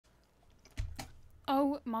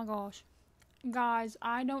Oh my gosh. Guys,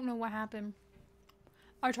 I don't know what happened.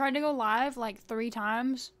 I tried to go live like 3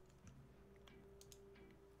 times.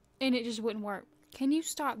 And it just wouldn't work. Can you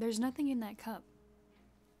stop? There's nothing in that cup.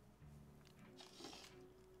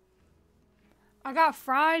 I got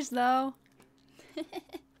fries though.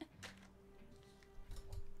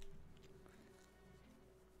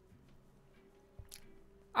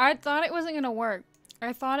 I thought it wasn't gonna work.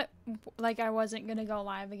 I thought it, like, I wasn't gonna go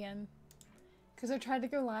live again. Because I tried to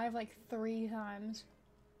go live like 3 times.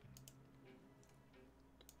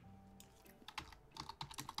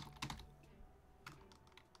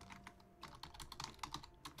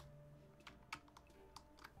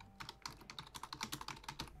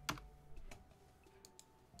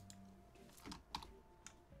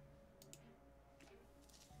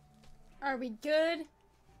 Are we good?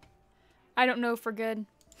 I don't know if we're good.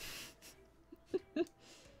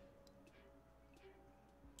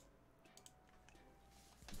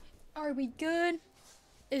 Are we good?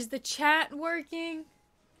 Is the chat working?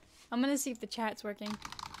 I'm gonna see if the chat's working.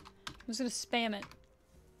 I'm just gonna spam it.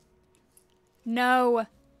 No.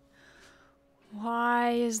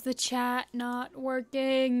 Why is the chat not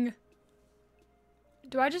working?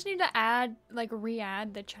 Do I just need to add, like,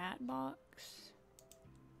 re-add the chat box?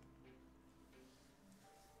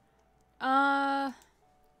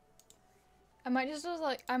 I might just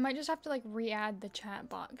have to like re-add the chat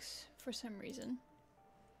box for some reason.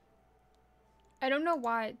 I don't know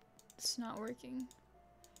why it's not working.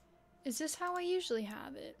 Is this how I usually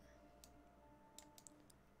have it?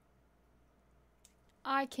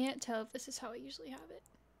 I can't tell if this is how I usually have it.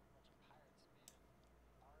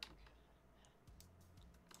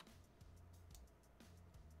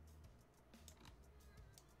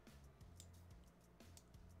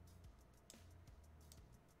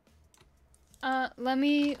 Let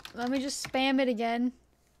me just spam it again.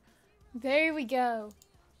 There we go.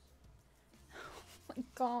 Oh my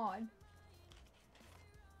god.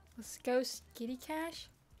 Let's go, Skitty Cash.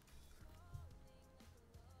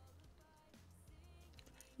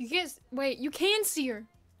 You can't, wait, you can see her.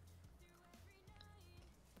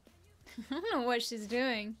 I don't know what she's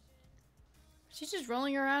doing. She's just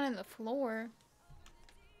rolling around in the floor.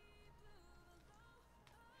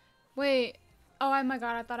 Wait. Oh my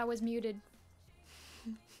god, I thought I was muted.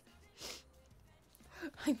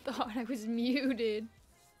 I thought I was muted.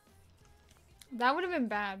 That would have been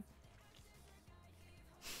bad.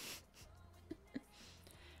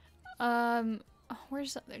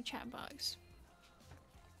 Where's the other chat box?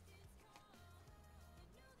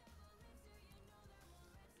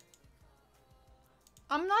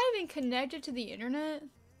 I'm not even connected to the internet.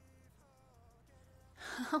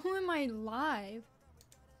 How am I live?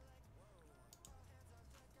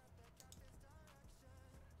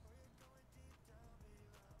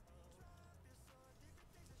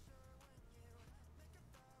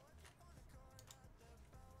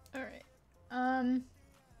 Alright.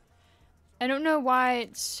 I don't know why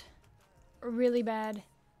it's really bad.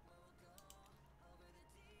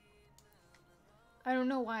 I don't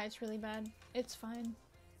know why it's really bad. It's fine.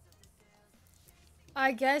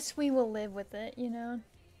 I guess we will live with it, you know?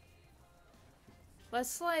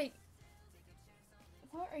 Let's like...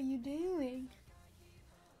 What are you doing?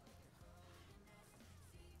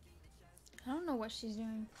 I don't know what she's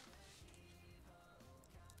doing.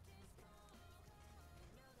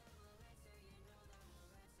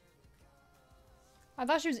 I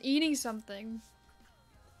thought she was eating something.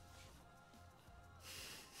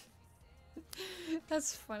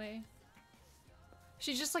 That's funny.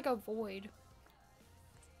 She's just like a void.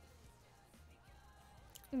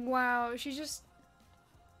 Wow, she's just...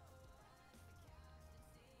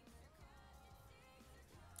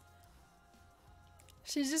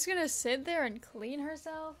 She's just gonna sit there and clean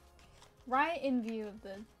herself? Right in view of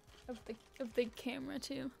the camera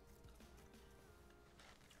too.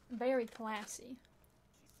 Very classy.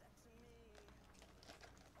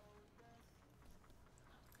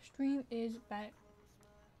 Stream is back.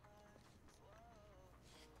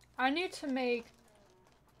 I need to make...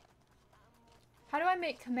 How do I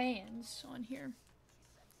make commands on here?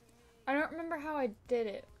 I don't remember how I did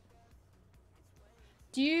it.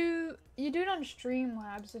 You do it on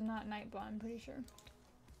Streamlabs and not Nightbot, I'm pretty sure.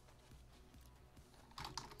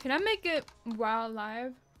 Can I make it while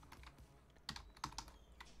live?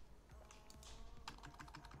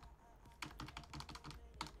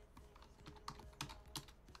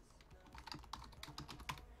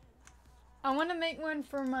 I want to make one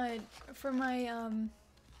for my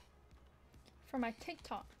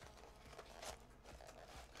TikTok.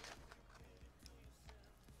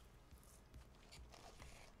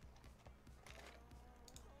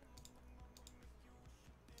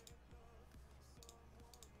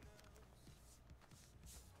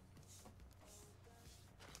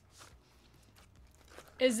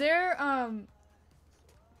 Is there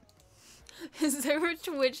is there a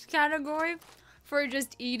Twitch category for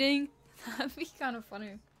just eating? That'd be kind of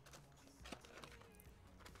funny.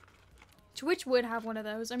 Twitch would have one of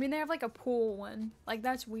those. I mean, they have like a pool one. Like,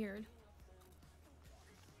 that's weird.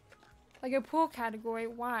 Like a pool category,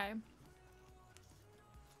 why?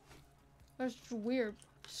 That's weird.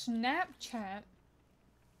 Snapchat.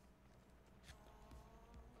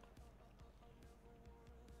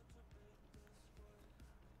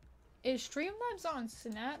 Is Streamlabs on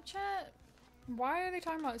Snapchat? Why are they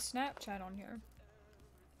talking about Snapchat on here?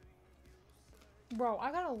 Bro,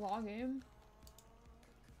 I gotta log in.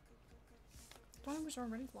 I thought I was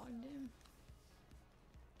already logged in.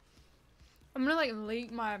 I'm gonna like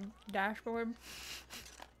leak my dashboard.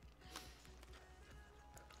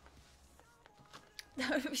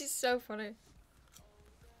 That would be so funny.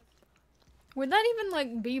 Would that even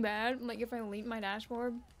like be bad? Like if I leak my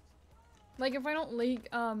dashboard? Like if I don't leak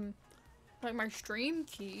like my stream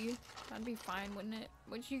key, that'd be fine, wouldn't it?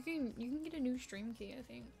 Which you can get a new stream key, I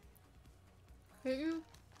think. Can't you?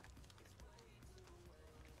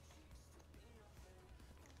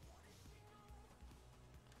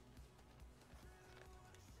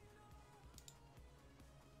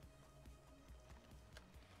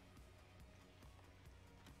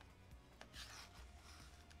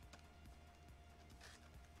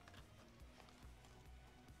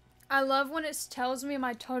 I love when it tells me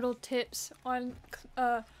my total tips on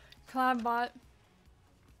Collabot.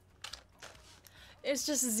 It's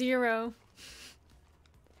just 0.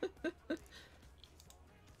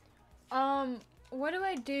 What do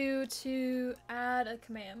I do to add a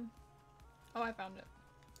command? Oh, I found it.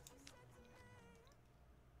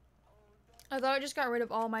 I thought I just got rid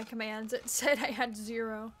of all my commands. It said I had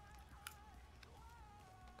 0.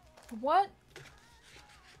 What?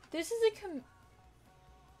 This is a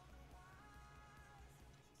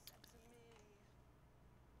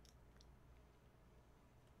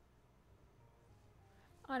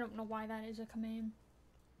I don't know why that is a command.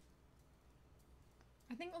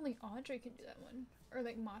 I think only Audrey can do that one. Or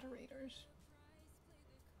like moderators.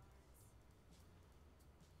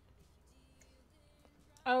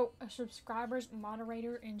 Oh, a subscribers,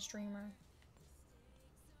 moderator, and streamer.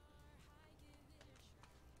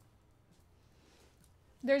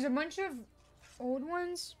 There's a bunch of old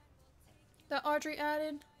ones that Audrey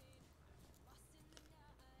added.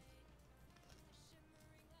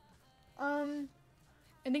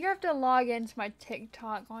 I think I have to log into my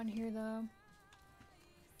TikTok on here though.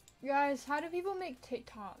 Guys, how do people make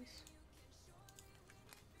TikToks?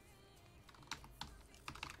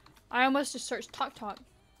 I almost just searched TikTok.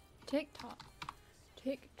 TikTok.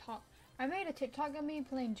 TikTok. I made a TikTok of me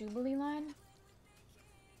playing Jubilee Line.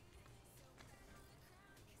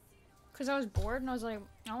 Because I was bored and I was like,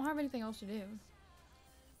 I don't have anything else to do.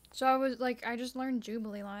 So I was like, I just learned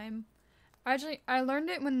Jubilee Line. I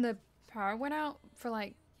learned it when the power went out for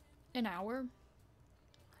like an hour.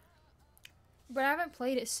 But I haven't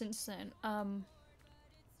played it since then.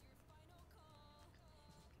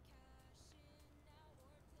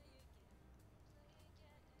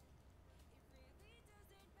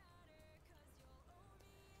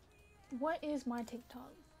 What is my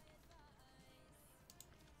TikTok?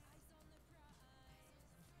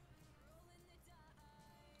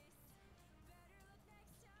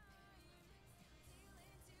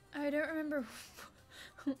 I don't remember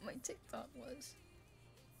what my TikTok was.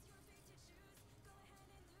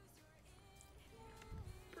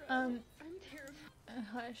 I'm terrified.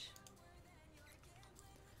 Hush.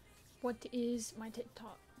 What is my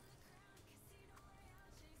TikTok?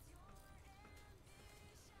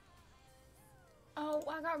 Oh,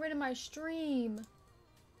 I got rid of my stream.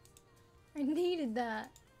 I needed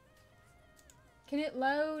that. Can it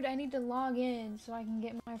load? I need to log in so I can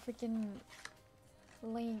get my freaking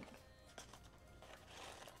link.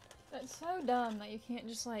 That's so dumb that you can't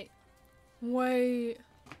just like wait.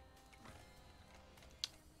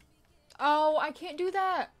 Oh, I can't do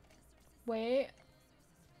that. Wait.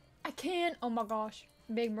 I can. Oh my gosh.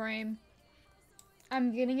 Big brain.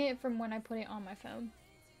 I'm getting it from when I put it on my phone.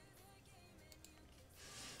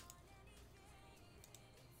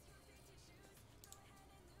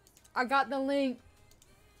 I got the link.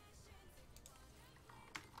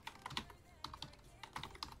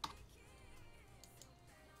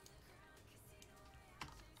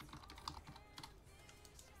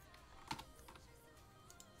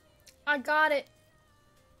 I got it.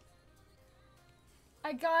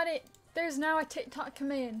 I got it. There's now a TikTok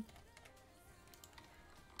command.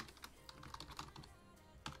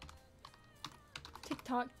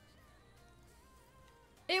 TikTok.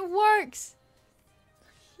 It works.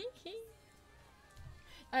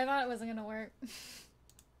 I thought it wasn't gonna work.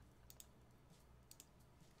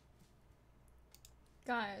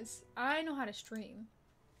 Guys, I know how to stream.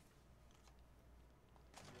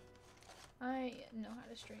 I know how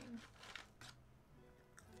to stream.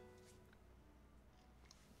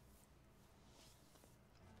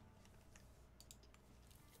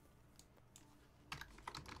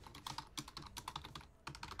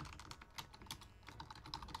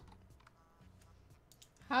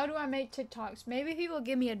 How do I make TikToks? Maybe people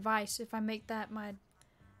give me advice if I make that my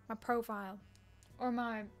profile or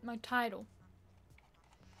my title.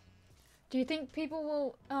 Do you think people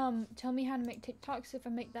will tell me how to make TikToks if I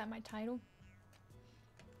make that my title?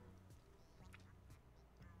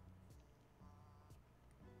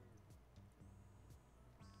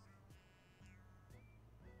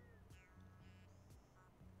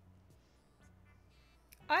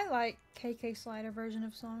 I like KK Slider version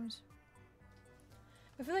of songs.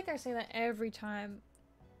 I feel like I say that every time.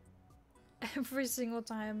 Every single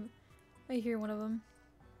time I hear one of them.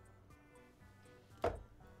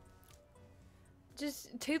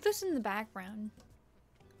 Just Toothless in the background.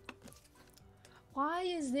 Why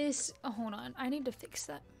is this? Oh, hold on. I need to fix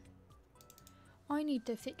that. I need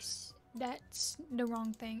to fix. That's the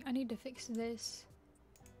wrong thing. I need to fix this.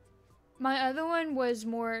 My other one was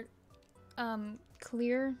more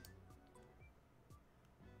clear.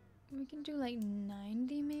 We can do like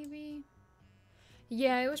 90 maybe.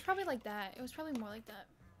 Yeah, it was probably like that. It was probably more like that.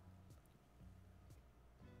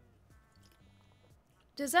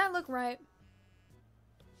 Does that look right?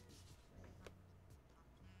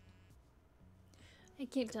 I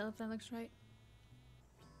can't tell if that looks right.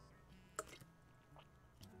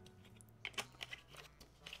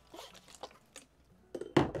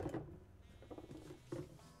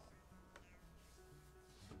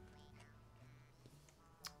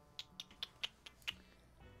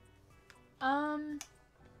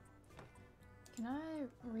 Can I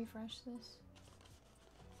refresh this?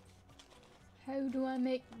 How do I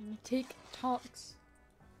make TikToks?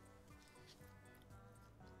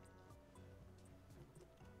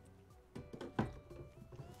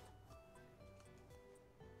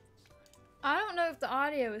 I don't know if the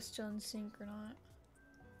audio is still in sync or not.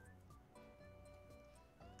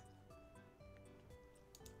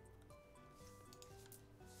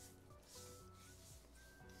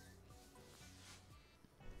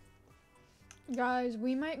 Guys,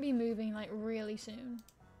 we might be moving like really soon.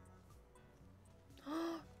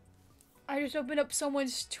 I just opened up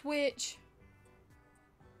someone's Twitch.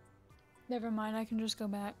 Never mind, I can just go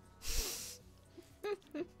back.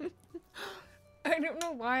 I don't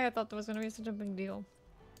know why I thought that was gonna be such a big deal.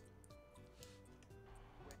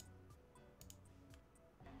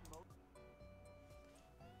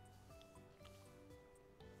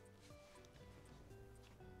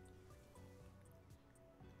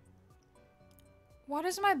 Why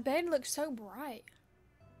does my bed look so bright?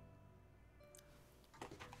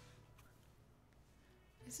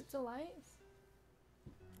 Is it the lights?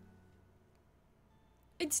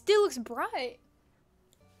 It still looks bright.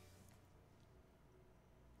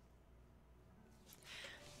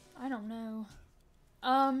 I don't know.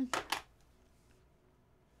 I'm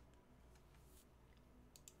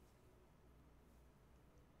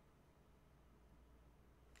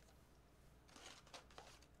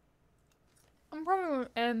probably gonna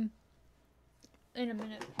end in a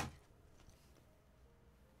minute.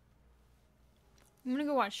 I'm gonna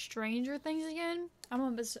go watch Stranger Things again. I'm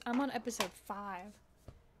on episode 5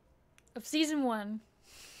 of season 1.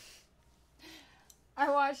 I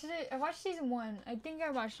watched it. I watched season 1. I think I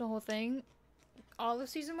watched the whole thing, all of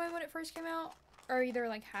season 1 when it first came out, or either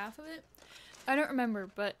like half of it. I don't remember,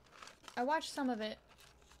 but I watched some of it,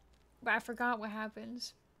 but I forgot what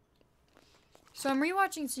happens. So I'm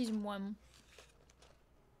rewatching season 1,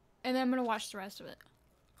 and then I'm gonna watch the rest of it.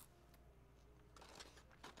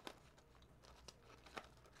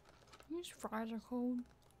 These fries are cold.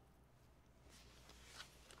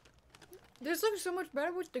 This looks so much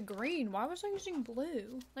better with the green. Why was I using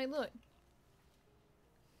blue? Like, look.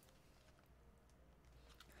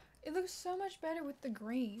 It looks so much better with the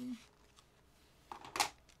green.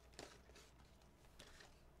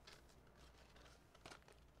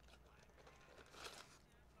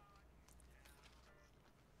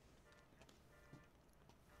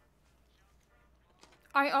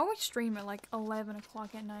 I always stream at like 11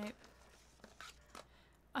 o'clock at night.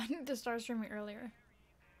 I need to start streaming earlier.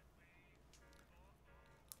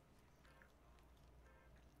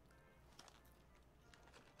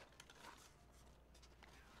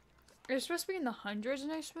 It's supposed to be in the hundreds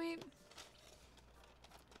next week.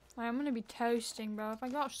 Like, I'm gonna be toasting, bro. If I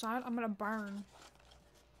go outside, I'm gonna burn.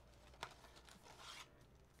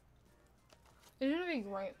 It's gonna be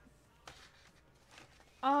great.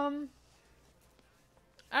 I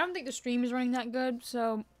don't think the stream is running that good,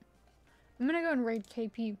 so I'm gonna go and raid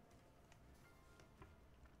KP.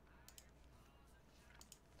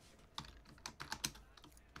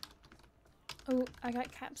 Oh, I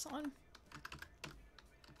got caps on.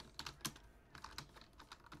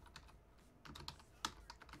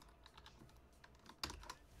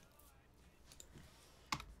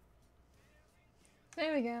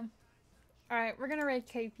 There we go. Alright, we're gonna raid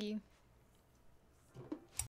KP.